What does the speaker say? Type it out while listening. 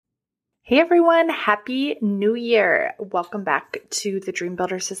Hey everyone, Happy New Year. Welcome back to the Dream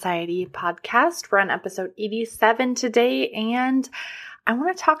Builder Society podcast. We're on episode 87 today, and I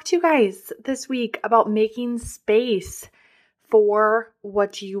want to talk to you guys this week about making space for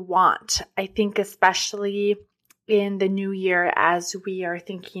what you want. I think especially in the new year as we are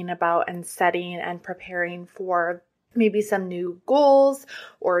thinking about and setting and preparing for maybe some new goals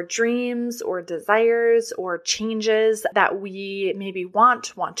or dreams or desires or changes that we maybe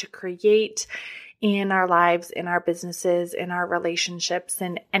want to create in our lives, in our businesses, in our relationships,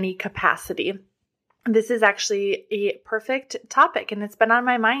 in any capacity. This is actually a perfect topic, and it's been on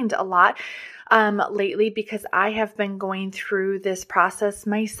my mind a lot lately because I have been going through this process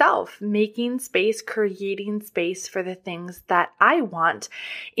myself, making space, creating space for the things that I want.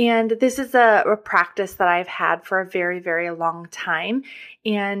 And this is a practice that I've had for a very, very long time,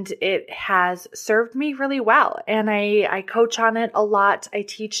 and it has served me really well. And I coach on it a lot. I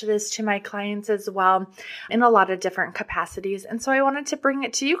teach this to my clients as well in a lot of different capacities. And so I wanted to bring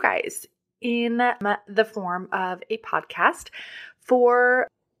it to you guys in the form of a podcast for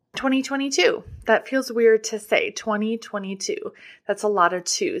 2022. That feels weird to say, 2022. That's a lot of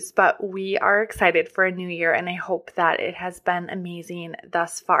twos, but we are excited for a new year, and I hope that it has been amazing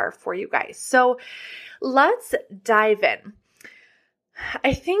thus far for you guys. So let's dive in.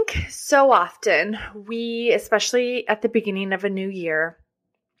 I think so often we, especially at the beginning of a new year,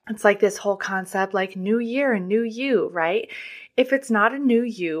 it's like this whole concept like new year and new you, right? If it's not a new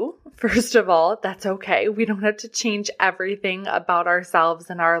you, first of all, that's okay. We don't have to change everything about ourselves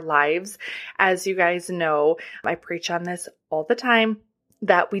and our lives. As you guys know, I preach on this all the time,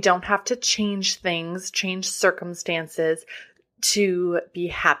 that we don't have to change things, change circumstances to be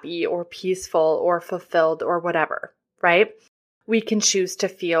happy or peaceful or fulfilled or whatever, right? We can choose to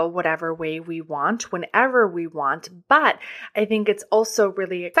feel whatever way we want, whenever we want, but I think it's also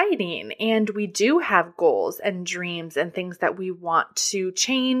really exciting, and we do have goals and dreams and things that we want to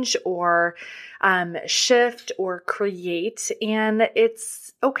change or shift or create, and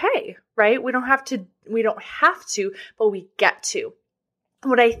it's okay, right? We don't have to, but we get to.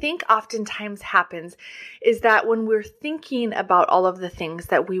 What I think oftentimes happens is that when we're thinking about all of the things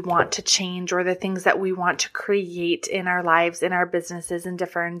that we want to change or the things that we want to create in our lives, in our businesses, in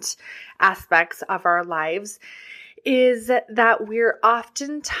different aspects of our lives, is that we're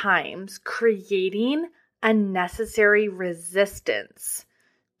oftentimes creating unnecessary resistance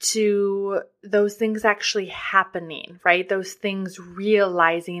to those things actually happening, right? Those things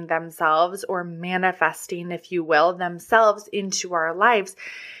realizing themselves or manifesting, if you will, themselves into our lives,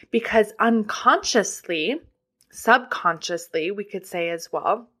 because unconsciously, subconsciously, we could say as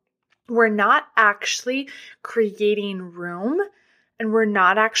well, we're not actually creating room and we're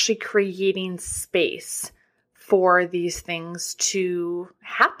not actually creating space for these things to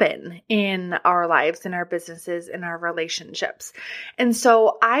happen in our lives, in our businesses, in our relationships. And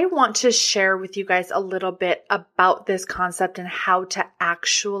so I want to share with you guys a little bit about this concept and how to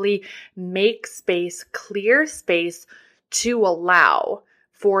actually make space, clear space to allow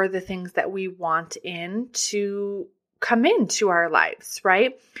for the things that we want in to come into our lives,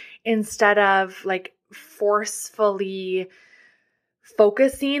 right? Instead of like forcefully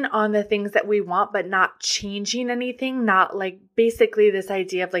focusing on the things that we want, but not changing anything, not like basically this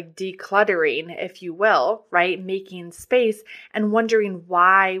idea of like decluttering, if you will, right? Making space and wondering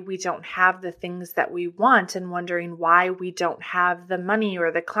why we don't have the things that we want and wondering why we don't have the money or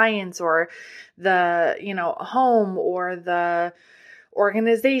the clients or the, home or the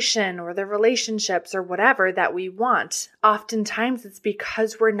organization or the relationships or whatever that we want. Oftentimes it's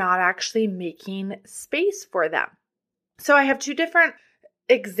because we're not actually making space for them. So I have two different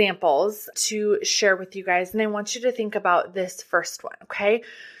examples to share with you guys, and I want you to think about this first one, okay?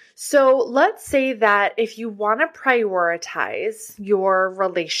 So let's say that if you want to prioritize your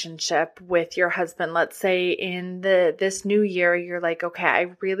relationship with your husband, let's say in this new year, you're like, okay, I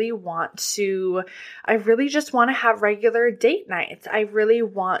really just want to have regular date nights. I really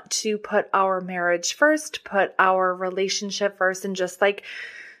want to put our marriage first, put our relationship first, and just like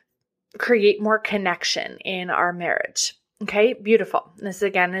create more connection in our marriage. Okay, beautiful. This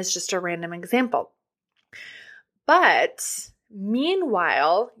again is just a random example. But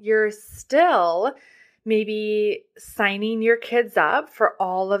meanwhile, you're still maybe signing your kids up for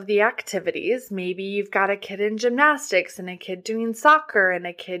all of the activities. Maybe you've got a kid in gymnastics and a kid doing soccer and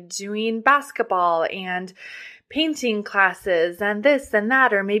a kid doing basketball and painting classes and this and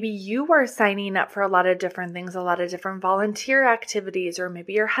that, or maybe you are signing up for a lot of different things, a lot of different volunteer activities, or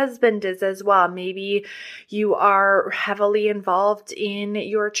maybe your husband is as well. Maybe you are heavily involved in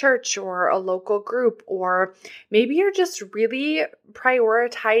your church or a local group, or maybe you're just really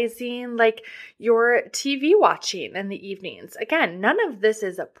prioritizing like your TV watching in the evenings. Again, none of this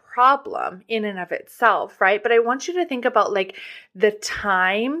is a problem in and of itself, right? But I want you to think about like the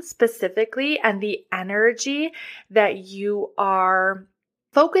time specifically and the energy that you are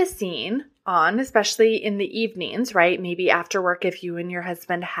focusing on, especially in the evenings, right? Maybe after work, if you and your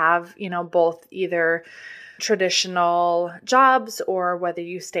husband have, both either traditional jobs or whether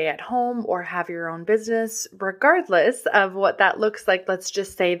you stay at home or have your own business, regardless of what that looks like, let's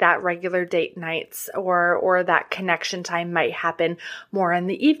just say that regular date nights or that connection time might happen more in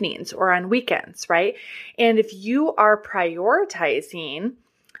the evenings or on weekends, right? And if you are prioritizing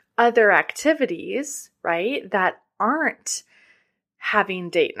other activities, right, that aren't having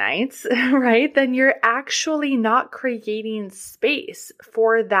date nights, right, then you're actually not creating space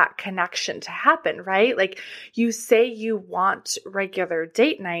for that connection to happen, right? Like you say you want regular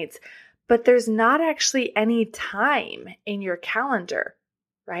date nights, but there's not actually any time in your calendar,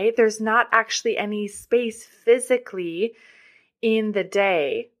 right? There's not actually any space physically in the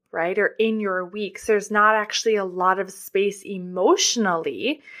day, right? Or in your weeks. There's not actually a lot of space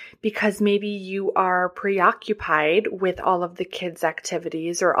emotionally because maybe you are preoccupied with all of the kids'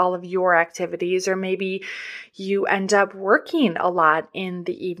 activities or all of your activities, or maybe you end up working a lot in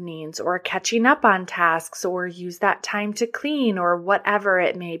the evenings or catching up on tasks or use that time to clean or whatever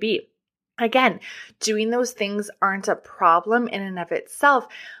it may be. Again, doing those things aren't a problem in and of itself,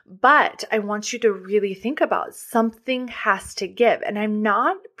 but I want you to really think about something has to give. And I'm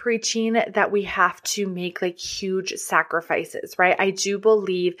not preaching that we have to make like huge sacrifices, right? I do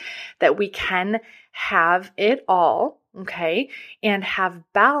believe that we can have it all, okay, and have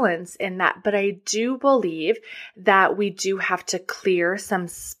balance in that. But I do believe that we do have to clear some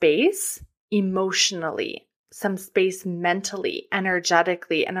space emotionally, some space mentally,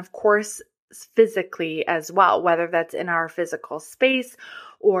 energetically, and of course, physically as well, whether that's in our physical space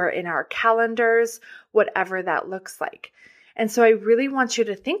or in our calendars, whatever that looks like. And so I really want you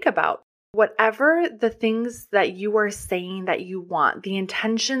to think about whatever the things that you are saying that you want, the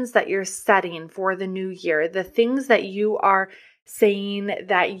intentions that you're setting for the new year, the things that you are saying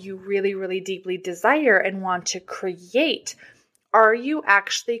that you really, really deeply desire and want to create. Are you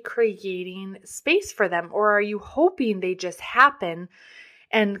actually creating space for them, or are you hoping they just happen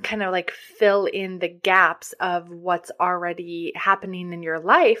and kind of like fill in the gaps of what's already happening in your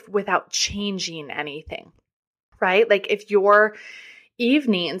life without changing anything, right? Like if your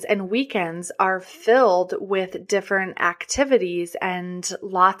evenings and weekends are filled with different activities and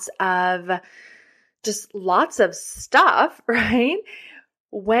lots of stuff, right?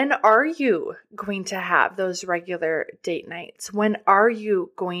 When are you going to have those regular date nights? When are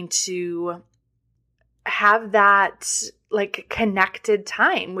you going to have that like connected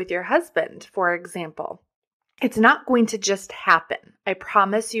time with your husband, for example? It's not going to just happen. I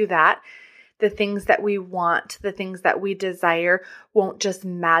promise you that. The things that we want, the things that we desire won't just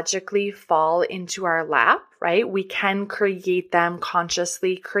magically fall into our lap, right? We can create them,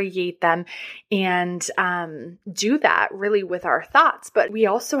 consciously create them, and do that really with our thoughts. But we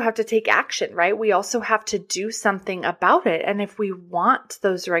also have to take action, right? We also have to do something about it. And if we want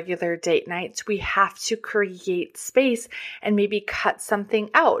those regular date nights, we have to create space and maybe cut something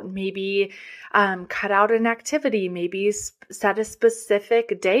out, maybe cut out an activity, maybe set a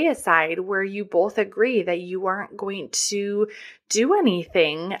specific day aside where you both agree that you aren't going to do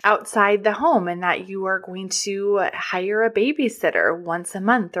anything outside the home and that you are going to hire a babysitter once a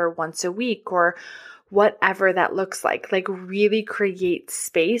month or once a week or whatever that looks like. Like really create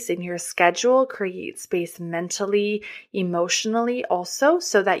space in your schedule, create space mentally, emotionally also,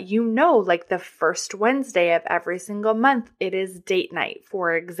 so that like the first Wednesday of every single month, it is date night,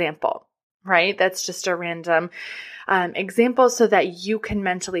 for example. Right? That's just a random example so that you can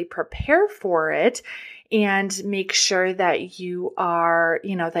mentally prepare for it and make sure that you are,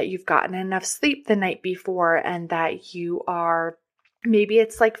 that you've gotten enough sleep the night before and that you are, maybe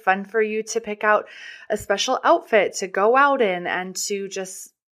it's like fun for you to pick out a special outfit to go out in and to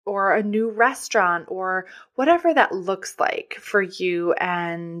just, or a new restaurant or whatever that looks like for you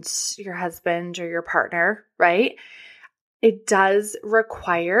and your husband or your partner, right? It does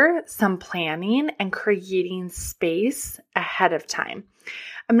require some planning and creating space ahead of time.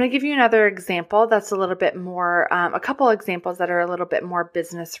 I'm going to give you another example that's a little bit more, a couple examples that are a little bit more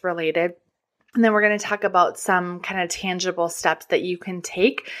business related. And then we're going to talk about some kind of tangible steps that you can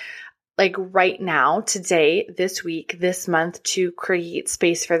take like right now, today, this week, this month to create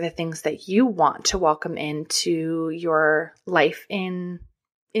space for the things that you want to welcome into your life in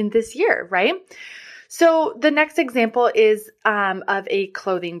this year, right? So the next example is of a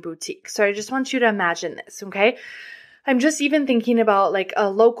clothing boutique. So I just want you to imagine this, okay? I'm just even thinking about like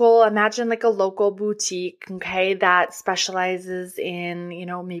imagine like a local boutique, okay, that specializes in,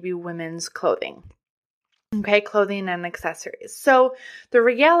 maybe women's clothing. Okay, clothing and accessories. So the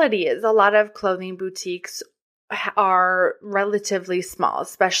reality is a lot of clothing boutiques are relatively small,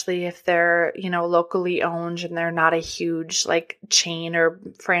 especially if they're, locally owned and they're not a huge like chain or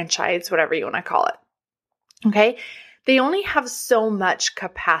franchise, whatever you want to call it. Okay. They only have so much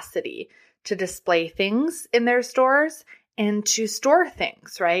capacity to display things in their stores and to store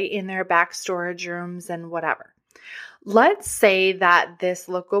things, right, in their back storage rooms and whatever. Let's say that this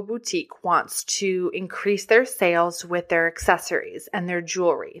local boutique wants to increase their sales with their accessories and their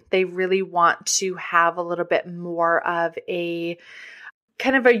jewelry. They really want to have a little bit more of a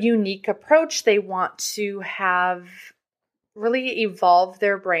kind of a unique approach. They want to have really evolve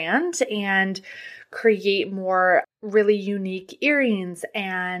their brand and create more really unique earrings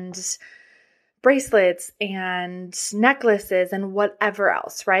and bracelets and necklaces and whatever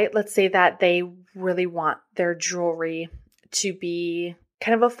else, right? Let's say that they really want their jewelry to be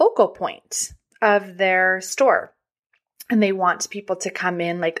kind of a focal point of their store. And they want people to come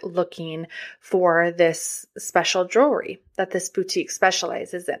in like looking for this special jewelry that this boutique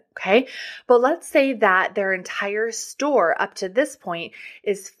specializes in, okay? But let's say that their entire store up to this point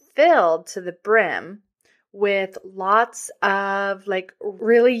is filled to the brim with lots of like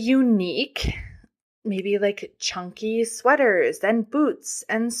really unique, maybe like chunky sweaters and boots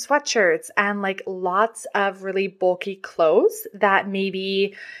and sweatshirts and like lots of really bulky clothes that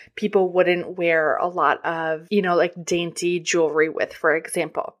maybe people wouldn't wear a lot of, like dainty jewelry with, for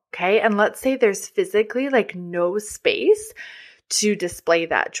example. Okay. And let's say there's physically like no space to display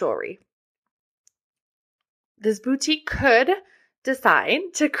that jewelry. This boutique could decide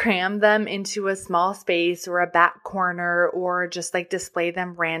to cram them into a small space or a back corner or just like display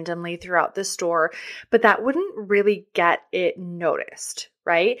them randomly throughout the store, but that wouldn't really get it noticed,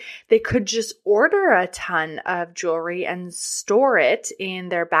 right? They could just order a ton of jewelry and store it in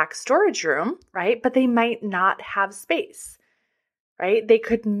their back storage room, right? But they might not have space, right? They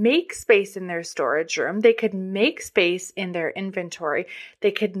could make space in their storage room. They could make space in their inventory.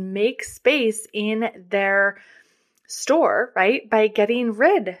 They could make space in their store, right? By getting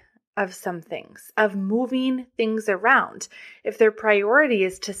rid of some things, of moving things around. If their priority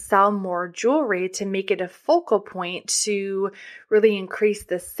is to sell more jewelry to make it a focal point to really increase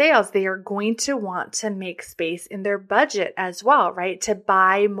the sales, they are going to want to make space in their budget as well, right? To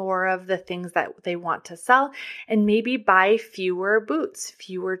buy more of the things that they want to sell and maybe buy fewer boots,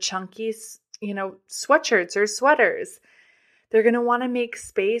 fewer chunky, sweatshirts or sweaters. They're going to want to make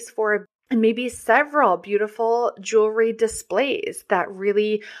space for and maybe several beautiful jewelry displays that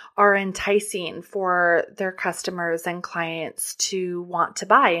really are enticing for their customers and clients to want to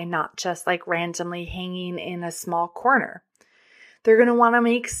buy and not just like randomly hanging in a small corner. They're going to want to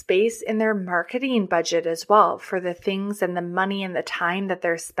make space in their marketing budget as well for the things and the money and the time that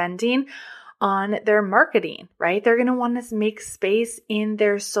they're spending on their marketing, right? They're going to want to make space in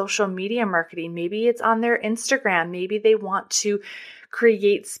their social media marketing. Maybe it's on their Instagram. Maybe they want to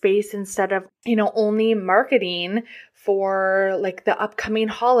create space instead of, only marketing for like the upcoming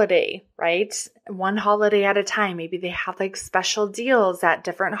holiday, right? One holiday at a time. Maybe they have like special deals at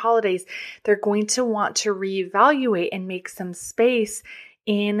different holidays. They're going to want to reevaluate and make some space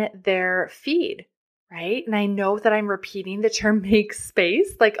in their feed, right? And I know that I'm repeating the term make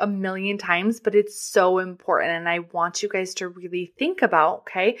space like a million times, but it's so important. And I want you guys to really think about,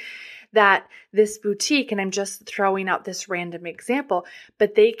 okay, that this boutique, and I'm just throwing out this random example,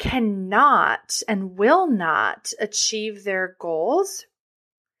 but they cannot and will not achieve their goals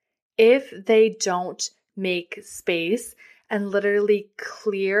if they don't make space and literally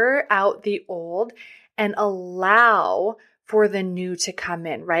clear out the old and allow for the new to come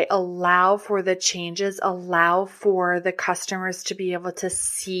in, right? Allow for the changes, allow for the customers to be able to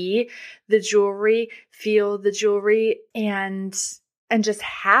see the jewelry, feel the jewelry, and just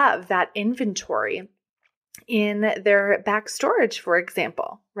have that inventory in their back storage, for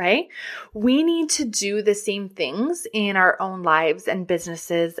example, right? We need to do the same things in our own lives and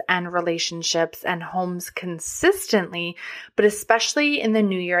businesses and relationships and homes consistently, but especially in the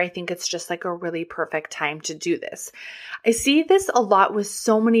new year, I think it's just like a really perfect time to do this. I see this a lot with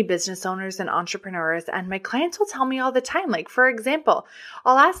so many business owners and entrepreneurs, and my clients will tell me all the time, like, for example,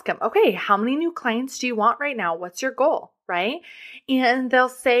 I'll ask them, okay, how many new clients do you want right now? What's your goal? Right? And they'll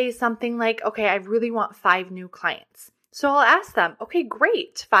say something like, okay, I really want 5 new clients. So I'll ask them, okay,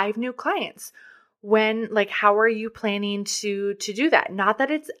 great, 5 new clients. How are you planning to do that? Not that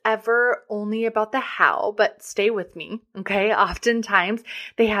it's ever only about the how, but stay with me. Okay. Oftentimes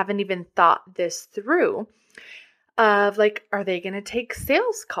they haven't even thought this through. of like, are they going to take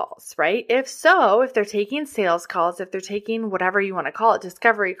sales calls, right? If so, if they're taking sales calls, if they're taking whatever you want to call it,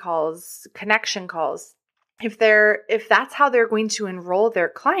 discovery calls, connection calls, if that's how they're going to enroll their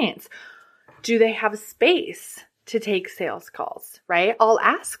clients, do they have space to take sales calls, right? I'll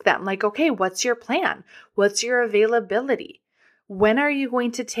ask them like, okay, what's your plan? What's your availability? When are you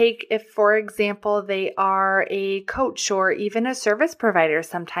going to take, if, for example, they are a coach or even a service provider,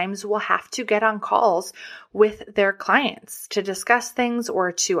 sometimes will have to get on calls with their clients to discuss things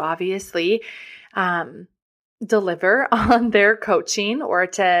or to obviously deliver on their coaching or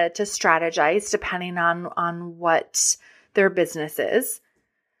to strategize depending on what their business is,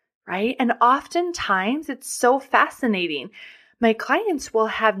 right? And oftentimes it's so fascinating. My clients will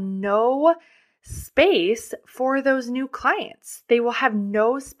have no space for those new clients. They will have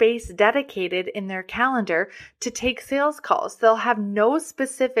no space dedicated in their calendar to take sales calls. They'll have no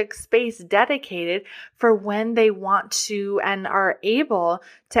specific space dedicated for when they want to and are able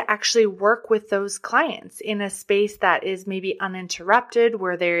to actually work with those clients in a space that is maybe uninterrupted,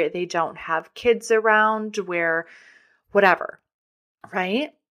 where they don't have kids around, where whatever,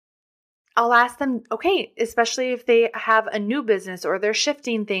 right? I'll ask them, okay, especially if they have a new business or they're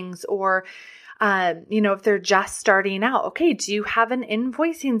shifting things or if they're just starting out, okay, do you have an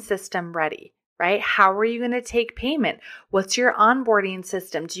invoicing system ready, right? How are you going to take payment? What's your onboarding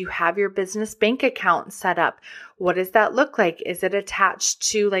system? Do you have your business bank account set up? What does that look like? Is it attached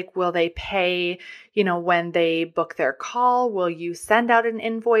to like, will they pay, when they book their call? Will you send out an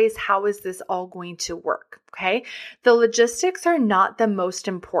invoice? How is this all going to work? Okay. The logistics are not the most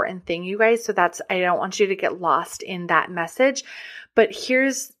important thing, you guys. So I don't want you to get lost in that message, but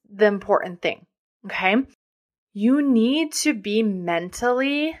here's the important thing. Okay. You need to be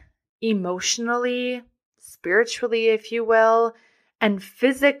mentally, emotionally, spiritually, if you will, and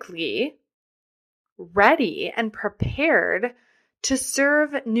physically ready and prepared to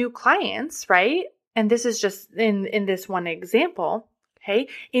serve new clients, right? And this is just in this one example, okay?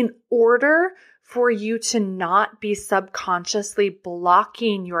 In order for you to not be subconsciously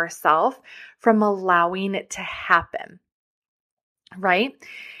blocking yourself from allowing it to happen, right?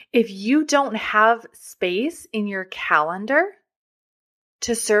 If you don't have space in your calendar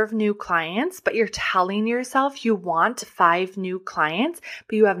to serve new clients, but you're telling yourself you want 5 new clients,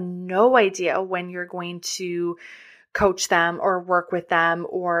 but you have no idea when you're going to coach them or work with them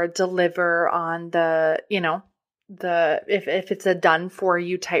or deliver on if it's a done for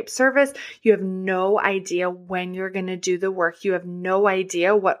you type service, you have no idea when you're going to do the work. You have no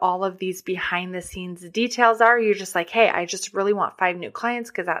idea what all of these behind the scenes details are. You're just like, hey, I just really want 5 new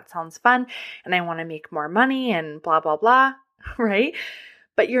clients because that sounds fun and I want to make more money and blah, blah, blah, right?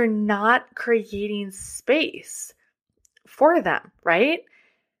 But you're not creating space for them, right?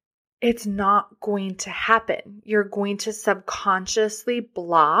 It's not going to happen. You're going to subconsciously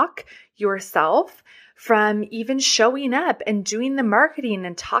block yourself from even showing up and doing the marketing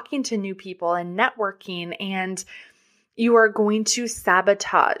and talking to new people and networking. And you are going to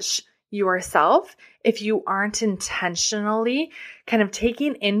sabotage yourself if you aren't intentionally kind of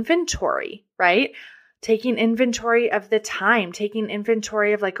taking inventory, right? Taking inventory of the time, taking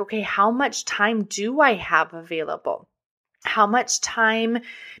inventory of like, okay, how much time do I have available? How much time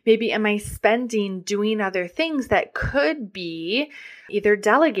maybe am I spending doing other things that could be either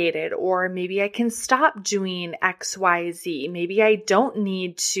delegated, or maybe I can stop doing X, Y, Z. Maybe I don't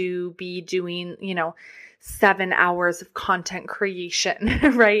need to be doing, 7 hours of content creation,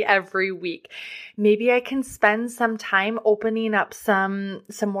 right? Every week. Maybe I can spend some time opening up some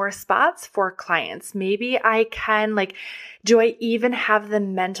more spots for clients. Maybe I can do I even have the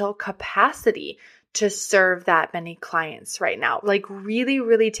mental capacity to serve that many clients right now? Really,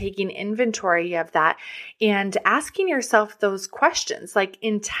 really taking inventory of that and asking yourself those questions,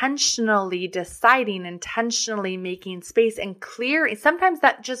 intentionally deciding, intentionally making space and clearing. Sometimes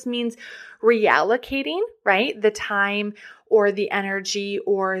that just means reallocating, right? The time or the energy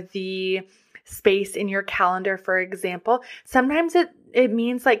or the space in your calendar, for example. Sometimes it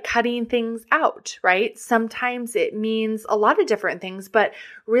means cutting things out, right? Sometimes it means a lot of different things, but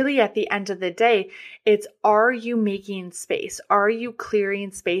really at the end of the day, it's, are you making space? Are you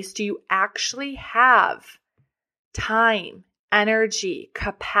clearing space? Do you actually have time, energy,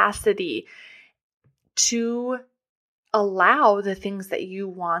 capacity to allow the things that you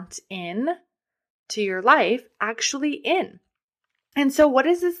want in to your life actually in? And so what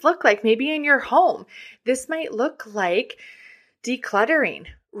does this look like? Maybe in your home, this might look like decluttering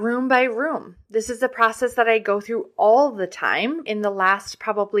room by room. This is a process that I go through all the time. In the last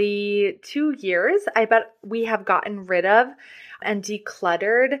probably 2 years, I bet we have gotten rid of and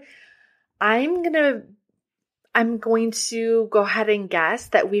decluttered. I'm going to I'm going to go ahead and guess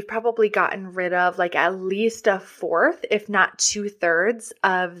that we've probably gotten rid of like at least a fourth, if not 2/3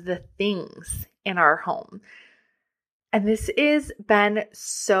 of the things in our home. And this has been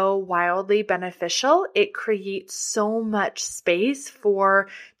so wildly beneficial. It creates so much space for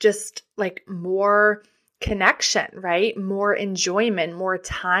just like more connection, right? More enjoyment, more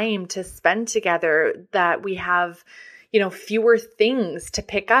time to spend together, that we have, fewer things to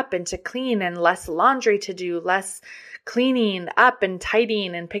pick up and to clean and less laundry to do, less cleaning up and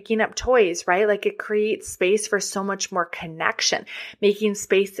tidying and picking up toys, right? Like it creates space for so much more connection, making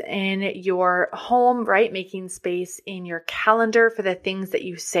space in your home, right? Making space in your calendar for the things that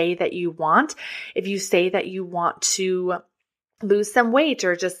you say that you want. If you say that you want to lose some weight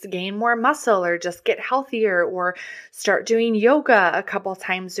or just gain more muscle or just get healthier or start doing yoga a couple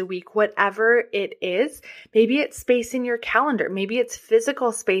times a week, whatever it is, maybe it's space in your calendar. Maybe it's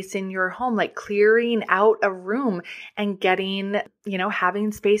physical space in your home, like clearing out a room and getting,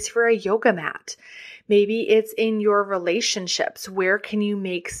 having space for a yoga mat. Maybe it's in your relationships. Where can you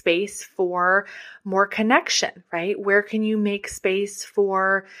make space for more connection, right? Where can you make space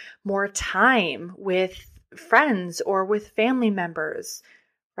for more time with friends or with family members,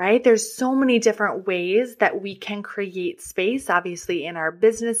 right? There's so many different ways that we can create space, obviously in our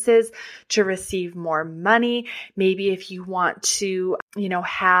businesses to receive more money. Maybe if you want to,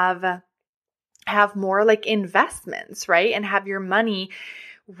 have more like investments, right? And have your money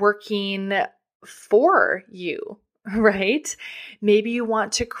working for you, right? Maybe you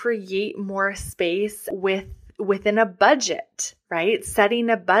want to create more space within a budget, right?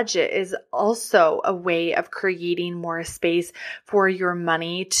 Setting a budget is also a way of creating more space for your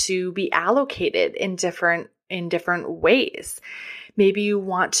money to be allocated in different ways. Maybe you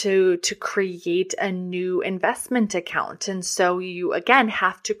want to create a new investment account. And so you, again,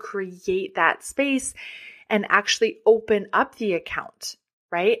 have to create that space and actually open up the account,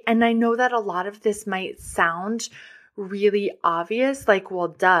 right? And I know that a lot of this might sound really obvious, like, well,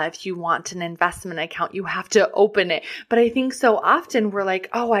 duh, if you want an investment account, you have to open it. But I think so often we're like,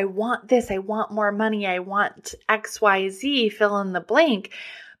 oh, I want this, I want more money, I want XYZ, fill in the blank.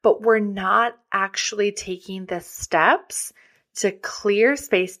 But we're not actually taking the steps to clear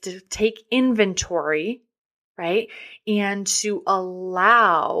space, to take inventory, right? And to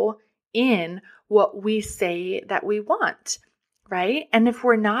allow in what we say that we want, right? And if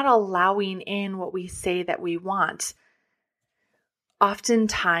we're not allowing in what we say that we want,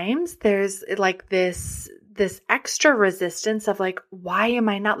 oftentimes there's like this extra resistance of like, why am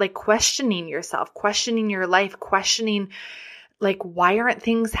I not, like questioning yourself, questioning your life, questioning like, why aren't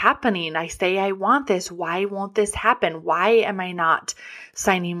things happening? I say I want this. Why won't this happen? Why am I not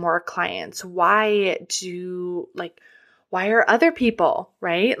signing more clients? Why are other people,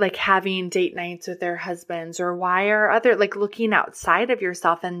 right? Like having date nights with their husbands, or why are other, like looking outside of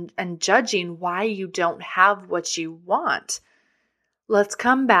yourself and judging why you don't have what you want? Let's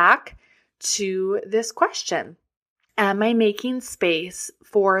come back to this question. Am I making space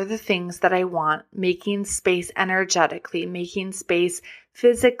for the things that I want? Making space energetically, making space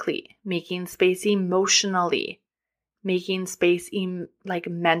physically, making space emotionally, making space like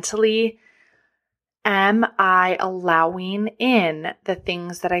mentally. Am I allowing in the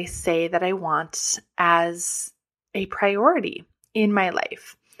things that I say that I want as a priority in my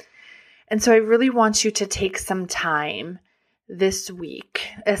life? And so I really want you to take some time this week,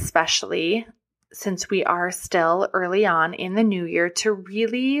 especially since we are still early on in the new year, to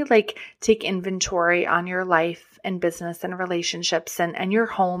really like take inventory on your life and business and relationships and your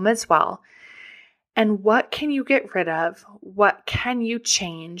home as well. And what can you get rid of? What can you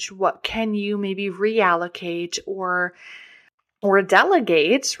change? What can you maybe reallocate or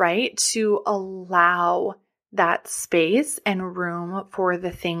delegate, right? To allow that space and room for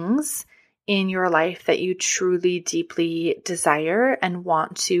the things in your life that you truly, deeply desire and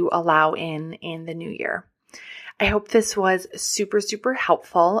want to allow in the new year. I hope this was super, super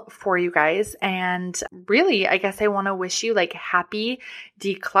helpful for you guys. And really, I guess I want to wish you like happy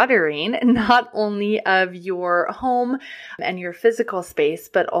decluttering, not only of your home and your physical space,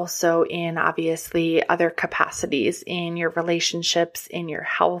 but also in obviously other capacities in your relationships, in your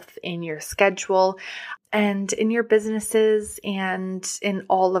health, in your schedule, and in your businesses, and in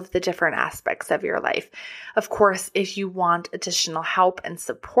all of the different aspects of your life. Of course, if you want additional help and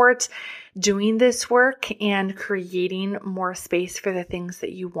support doing this work and creating more space for the things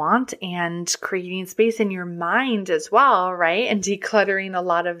that you want, and creating space in your mind as well, right? And decluttering a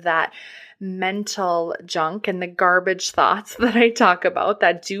lot of that mental junk and the garbage thoughts that I talk about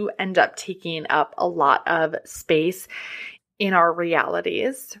that do end up taking up a lot of space in our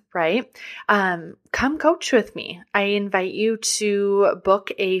realities, right? Come coach with me. I invite you to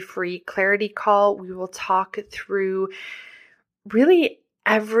book a free clarity call. We will talk through really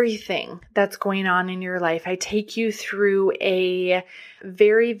everything that's going on in your life. I take you through a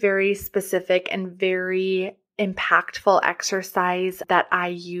very, very specific and very impactful exercise that I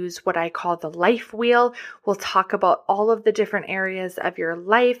use, what I call the life wheel. We'll talk about all of the different areas of your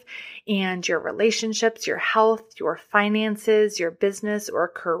life and your relationships, your health, your finances, your business or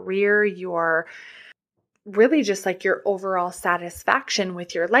career, your really just like your overall satisfaction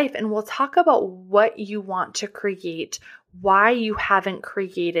with your life. And we'll talk about what you want to create, why you haven't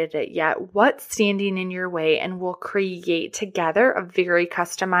created it yet, what's standing in your way, and we'll create together a very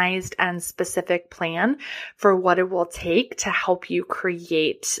customized and specific plan for what it will take to help you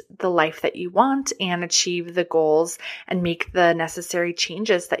create the life that you want and achieve the goals and make the necessary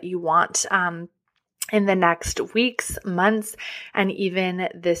changes that you want in the next weeks, months, and even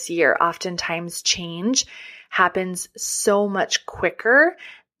this year. Oftentimes change happens so much quicker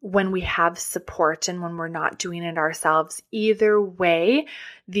when we have support and when we're not doing it ourselves. Either way,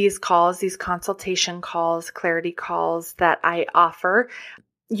 these calls, these consultation calls, clarity calls that I offer,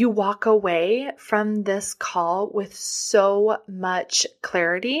 you walk away from this call with so much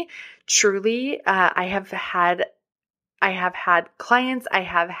clarity. Truly, I have had clients, I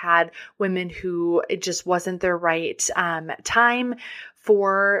have had women who it just wasn't their right time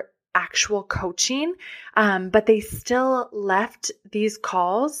for actual coaching, but they still left these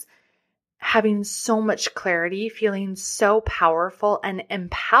calls having so much clarity, feeling so powerful and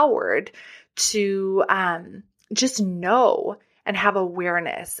empowered to just know and have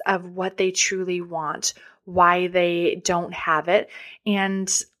awareness of what they truly want, why they don't have it,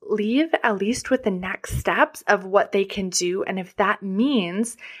 and leave at least with the next steps of what they can do. And if that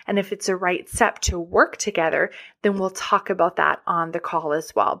means, and if it's a right step to work together, then we'll talk about that on the call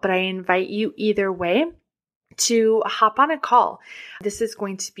as well. But I invite you either way to hop on a call. This is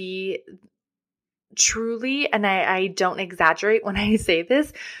going to be truly, and I don't exaggerate when I say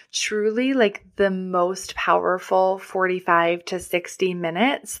this, truly like the most powerful 45 to 60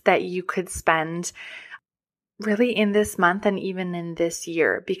 minutes that you could spend really in this month and even in this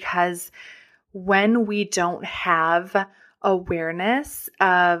year. Because when we don't have awareness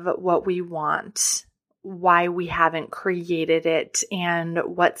of what we want, why we haven't created it, and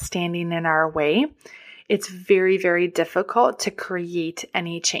what's standing in our way, it's very, very difficult to create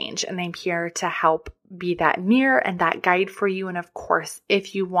any change. And I'm here to help be that mirror and that guide for you. And of course,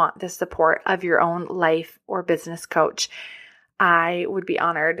 if you want the support of your own life or business coach, I would be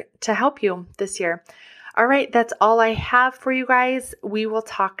honored to help you this year. All right, that's all I have for you guys. We will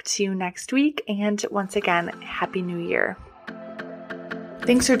talk to you next week. And once again, Happy New Year.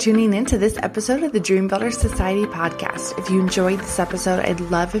 Thanks for tuning in to this episode of the Dream Builder Society podcast. If you enjoyed this episode, I'd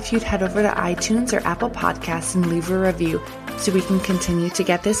love if you'd head over to iTunes or Apple Podcasts and leave a review so we can continue to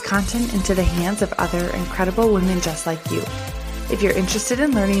get this content into the hands of other incredible women just like you. If you're interested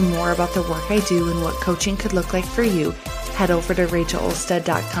in learning more about the work I do and what coaching could look like for you, head over to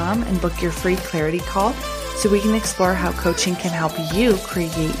rachelolstead.com and book your free clarity call so we can explore how coaching can help you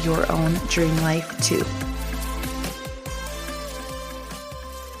create your own dream life too.